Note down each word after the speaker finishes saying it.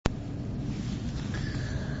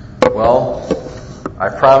Well, I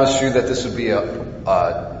promised you that this would be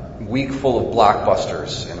a week full of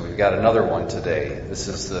blockbusters, and we've got another one today. This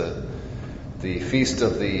is the Feast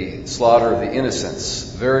of the Slaughter of the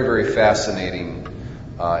Innocents. Very, very fascinating,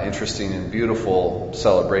 interesting, and beautiful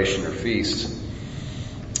celebration or feast.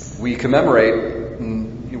 We're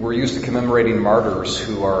used to commemorating martyrs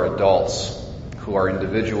who are adults, who are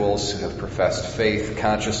individuals who have professed faith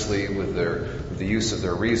consciously with the use of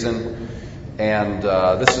their reason. And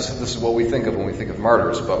this is what we think of when we think of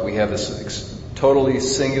martyrs, but we have this totally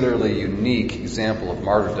singularly unique example of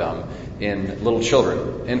martyrdom in little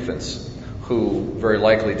children, infants, who very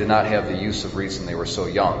likely did not have the use of reason. They were so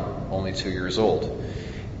young, only 2 years old.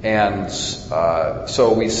 And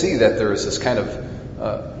so we see that there is this kind of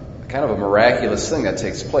a miraculous thing that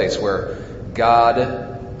takes place where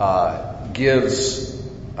God gives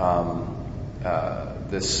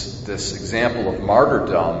this example of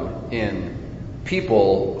martyrdom in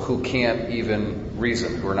people who can't even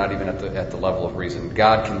reason, who are not even at the level of reason.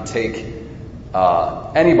 God can take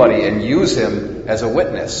anybody and use him as a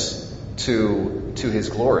witness to his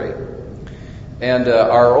glory. And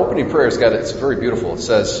our opening prayer it's very beautiful. It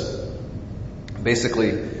says, basically,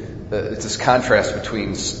 it's this contrast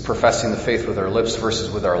between professing the faith with our lips versus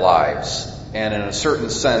with our lives. And in a certain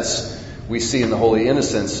sense, we see in the Holy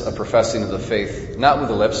Innocents a professing of the faith, not with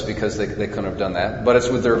the lips because they couldn't have done that, but it's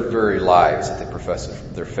with their very lives that they profess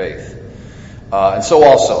their faith. And so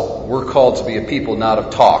also, we're called to be a people not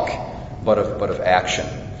of talk, but of action.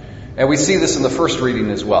 And we see this in the first reading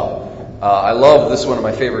as well. I love this, one of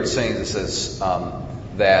my favorite sayings. It says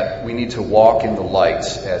that we need to walk in the light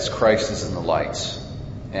as Christ is in the light.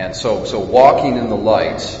 And so walking in the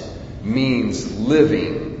light means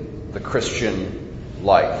living the Christian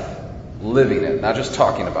life. Living it, not just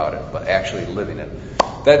talking about it, but actually living it.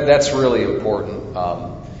 That's really important.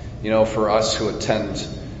 For us who attend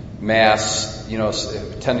Mass,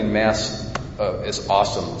 attending Mass is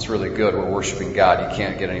awesome. It's really good. We're worshiping God. You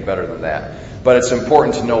can't get any better than that. But it's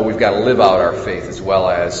important to know we've got to live out our faith as well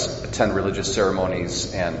as attend religious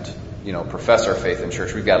ceremonies and, profess our faith in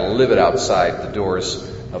church. We've got to live it outside the doors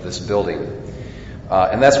of this building.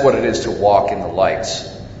 And that's what it is to walk in the light.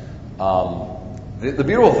 The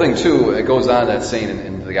beautiful thing, too, it goes on that saying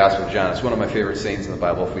in the Gospel of John. It's one of my favorite sayings in the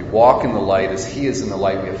Bible. If we walk in the light as he is in the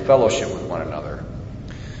light, we have fellowship with one another.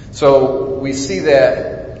 So we see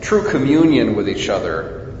that true communion with each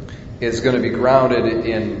other is going to be grounded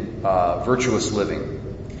in virtuous living.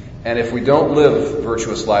 And if we don't live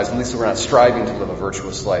virtuous lives, at least we're not striving to live a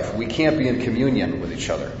virtuous life, we can't be in communion with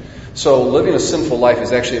each other. So living a sinful life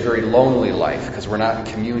is actually a very lonely life because we're not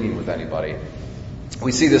in communion with anybody.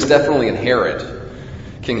 We see this definitely in Herod.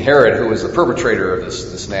 King Herod, who was the perpetrator of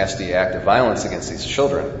this nasty act of violence against these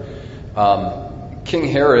children. King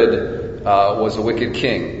Herod was a wicked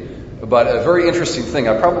king. But a very interesting thing,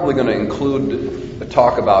 I'm probably going to include a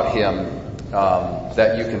talk about him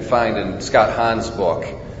that you can find in Scott Hahn's book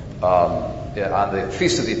on the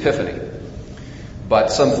Feast of the Epiphany.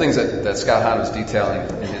 But some things that Scott Hahn was detailing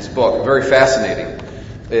in his book, very fascinating,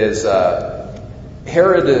 is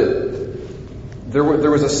Herod...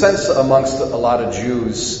 There was a sense amongst a lot of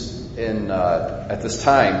Jews at this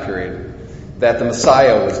time period that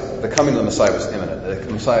the coming of the Messiah was imminent.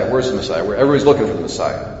 The Messiah, where's the Messiah? Everybody's looking for the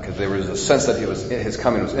Messiah because there was a sense that his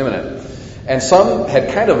coming was imminent. And some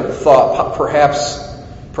had kind of thought perhaps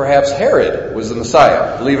Herod was the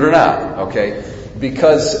Messiah, believe it or not, okay?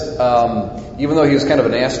 Because even though he was kind of a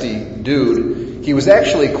nasty dude, he was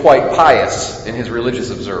actually quite pious in his religious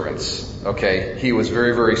observance, okay? He was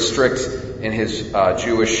very, very strict in his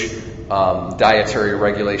Jewish dietary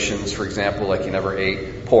regulations, for example, like he never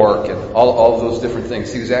ate pork and all of those different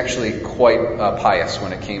things. He was actually quite pious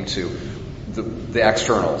when it came to the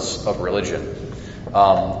externals of religion.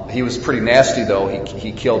 He was pretty nasty, though.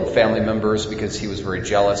 He killed family members because he was very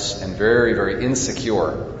jealous and very, very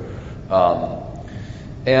insecure.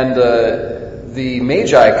 And the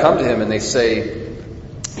Magi come to him and they say,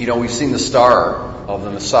 we've seen the star of the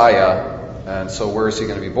Messiah, and so where is he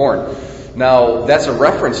going to be born? Now, that's a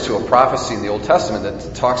reference to a prophecy in the Old Testament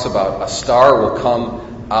that talks about a star will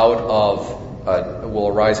come will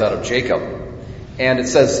arise out of Jacob. And it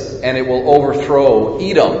says, and it will overthrow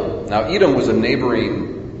Edom. Now, Edom was a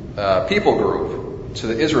neighboring people group to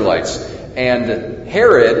the Israelites. And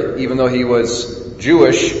Herod, even though he was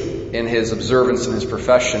Jewish in his observance and his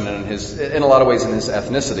profession and in a lot of ways in his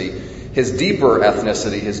ethnicity, his deeper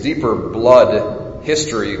ethnicity, his deeper blood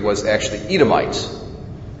history was actually Edomite.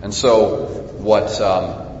 And so what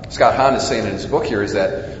Scott Hahn is saying in his book here is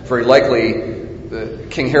that very likely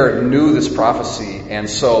King Herod knew this prophecy, and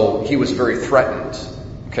so he was very threatened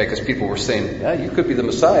Okay, because people were saying, yeah, you could be the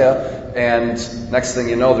Messiah. And next thing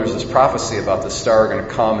you know, there's this prophecy about the star going to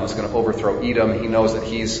come and it's going to overthrow Edom. He knows that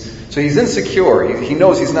he's insecure. He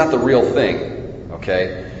knows he's not the real thing.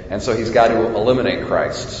 Okay? And so he's got to eliminate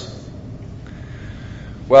Christ.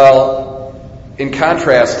 Well, in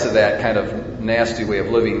contrast to that kind of nasty way of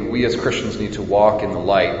living, we as Christians need to walk in the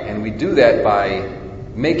light. And we do that by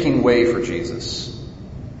making way for Jesus.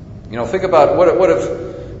 Think about what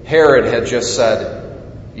if Herod had just said,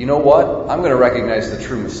 you know what? I'm going to recognize the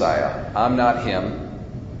true Messiah. I'm not him.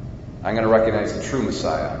 I'm going to recognize the true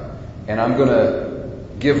Messiah. And I'm going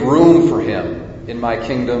to give room for him in my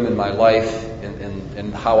kingdom, in my life,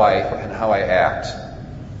 in how I act.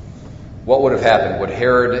 What would have happened? Would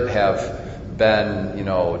Herod have been,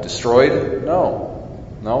 destroyed?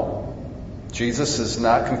 No. Jesus is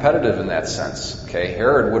not competitive in that sense. Okay?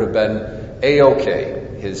 Herod would have been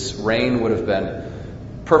A-okay. His reign would have been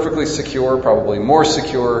perfectly secure, probably more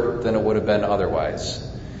secure than it would have been otherwise.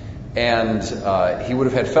 And he would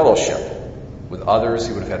have had fellowship with others.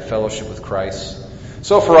 He would have had fellowship with Christ.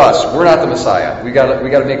 So for us, we're not the Messiah. We got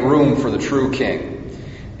to make room for the true King.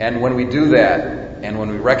 And when we do that, and when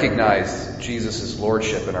we recognize Jesus'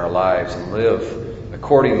 lordship in our lives and live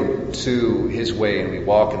according to his way, and we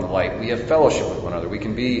walk in the light, we have fellowship with one another. We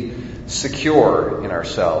can be secure in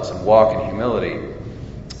ourselves and walk in humility.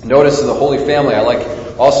 Notice in the Holy Family, I like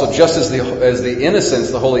also, just as the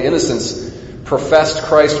innocents, the holy innocents, professed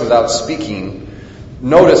Christ without speaking,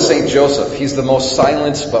 notice St. Joseph. He's the most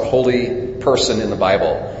silent but holy person in the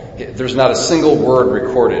Bible. There's not a single word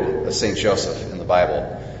recorded of St. Joseph in the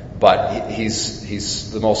Bible, but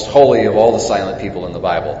he's the most holy of all the silent people in the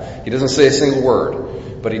Bible. He doesn't say a single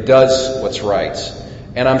word, but he does what's right.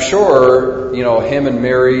 And I'm sure, him and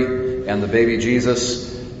Mary and the baby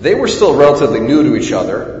Jesus, they were still relatively new to each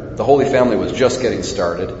other. The Holy Family was just getting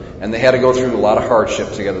started, and they had to go through a lot of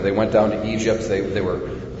hardship together. They went down to Egypt. They were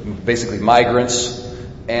basically migrants,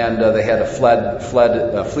 and they had to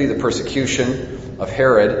flee the persecution of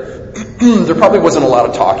Herod. There probably wasn't a lot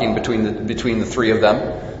of talking between the three of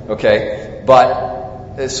them. Okay,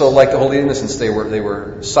 but so like the Holy Innocents, they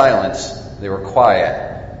were silent. They were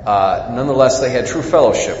quiet. Nonetheless, they had true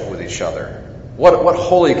fellowship with each other. What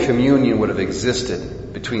holy communion would have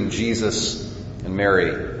existed between Jesus and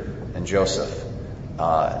Mary and Joseph?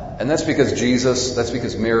 And that's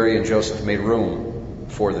because Mary and Joseph made room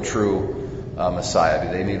for the true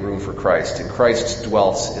Messiah. They made room for Christ, and Christ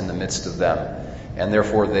dwelt in the midst of them. And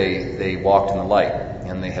therefore they walked in the light,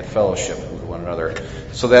 and they had fellowship with one another.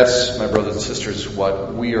 So that's, my brothers and sisters,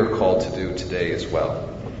 what we are called to do today as well.